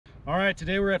All right,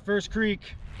 today we're at First Creek.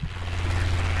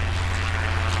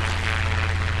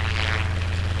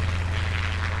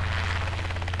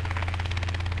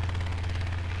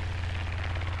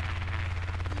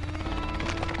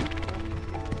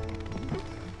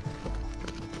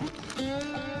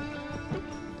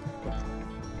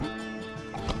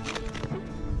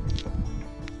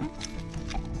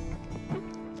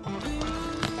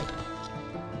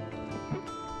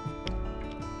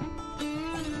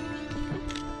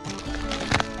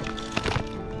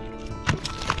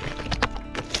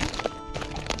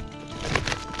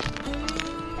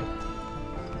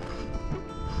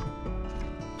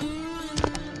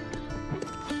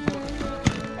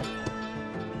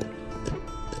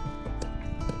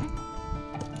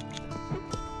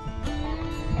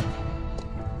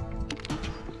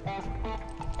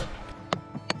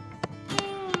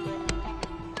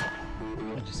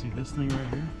 See this thing right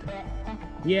here?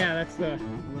 Yeah, that's the.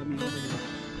 Let me over here.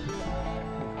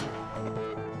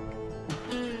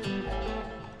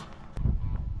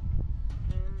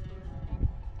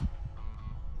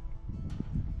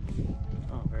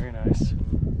 Oh, very nice.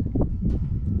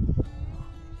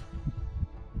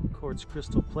 Quartz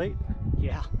crystal plate.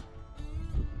 Yeah.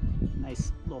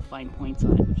 Nice little fine points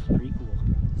on it, which is pretty cool.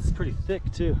 It's pretty thick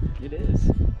too. It is.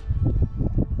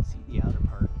 See the outer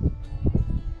part.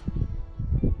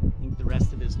 I think the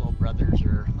rest of his little brothers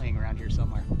are laying around here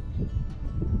somewhere.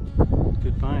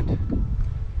 Good find.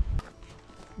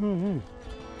 Mm-hmm.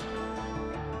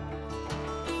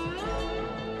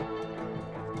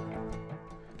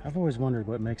 I've always wondered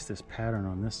what makes this pattern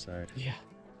on this side. Yeah.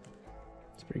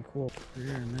 It's pretty cool.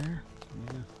 Here and there.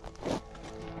 Yeah.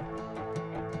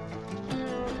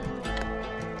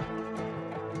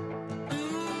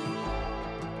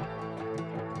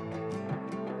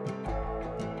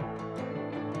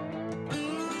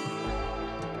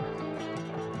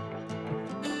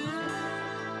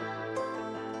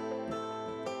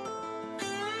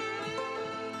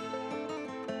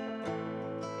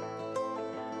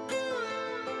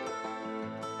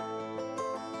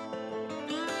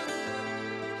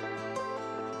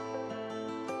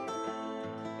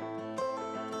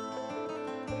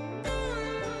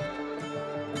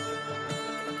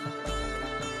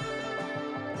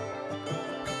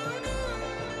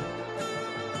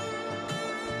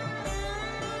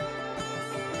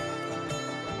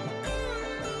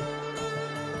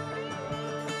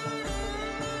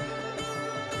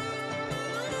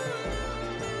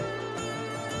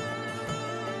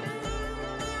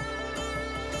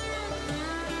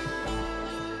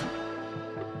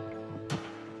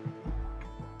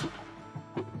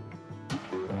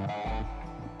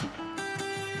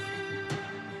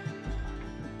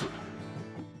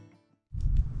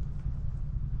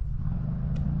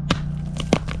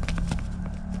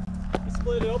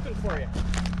 Split it open for you.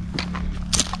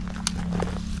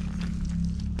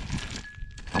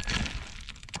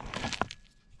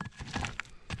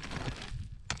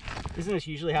 Isn't this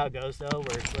usually how it goes though,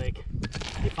 where it's like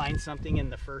you find something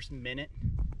in the first minute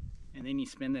and then you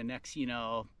spend the next,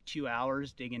 2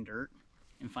 hours digging dirt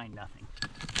and find nothing.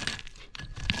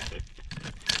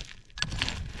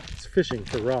 It's fishing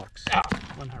for rocks. Oh,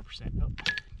 100%. Oh.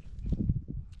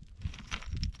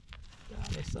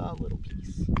 God, I saw a little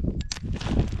piece.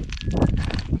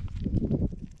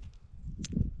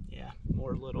 Yeah,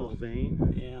 more little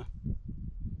vein. Yeah.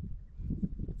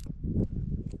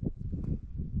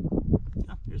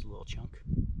 Oh, there's a little chunk.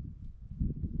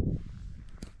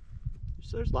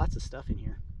 So there's lots of stuff in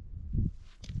here.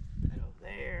 Go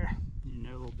there. And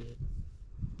a little bit.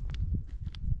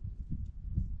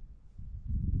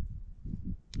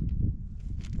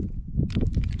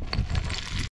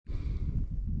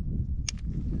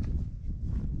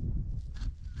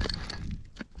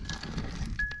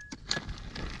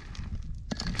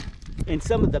 And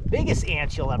some of the biggest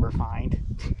ants you'll ever find.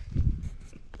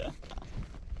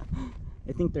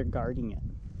 I think they're guarding it.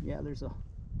 Yeah, there's a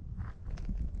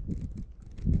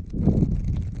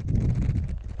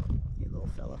little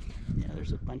fella. Yeah,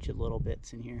 there's a bunch of little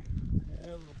bits in here. Yeah,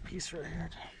 a little piece right here.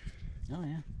 Oh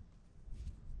yeah.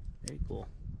 Very cool.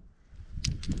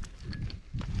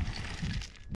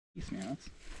 Now, it's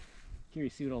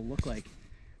curious to see what it'll look like.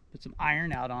 Put some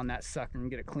iron out on that sucker and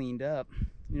get it cleaned up.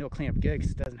 It'll clean up good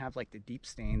because it doesn't have like the deep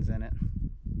stains in it.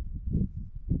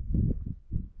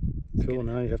 Cool,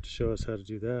 now you have to show us how to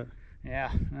do that.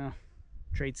 Yeah, well,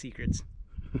 trade secrets.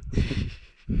 Of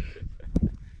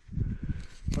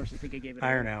course, I think I gave it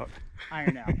Iron out.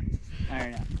 Iron out.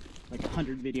 Iron out. Like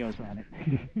 100 videos on it.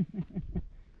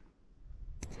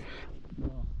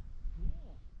 Well,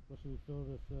 so should we fill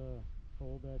this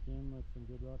hole back in with some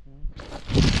good rock now?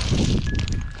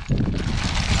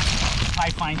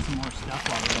 probably find some more stuff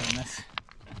while we're doing this.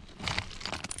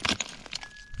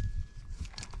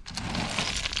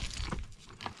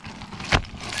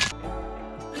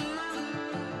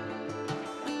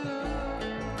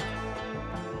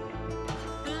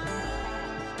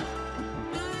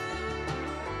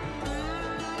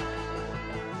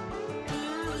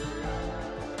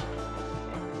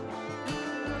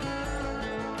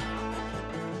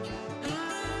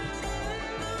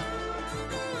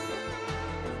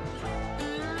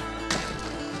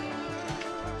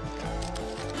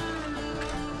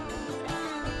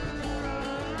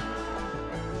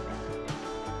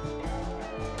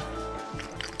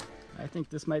 I think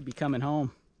this might be coming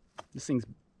home. This thing's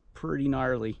pretty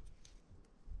gnarly.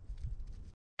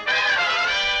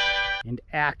 And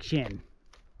action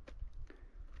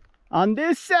on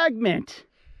this segment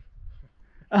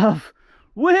of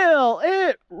Will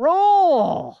It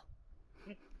Roll?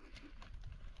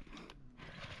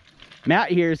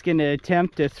 Matt here is going to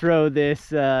attempt to throw this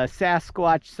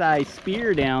Sasquatch-sized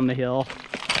spear down the hill.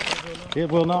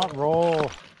 It will not roll.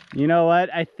 You know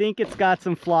what? I think it's got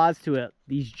some flaws to it.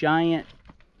 These giant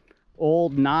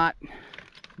old knot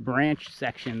branch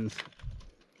sections.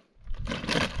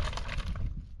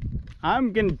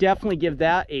 I'm going to definitely give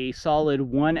that a solid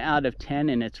 1 out of 10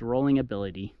 in its rolling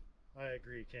ability. I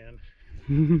agree, Ken.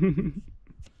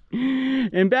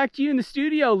 And back to you in the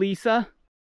studio, Lisa.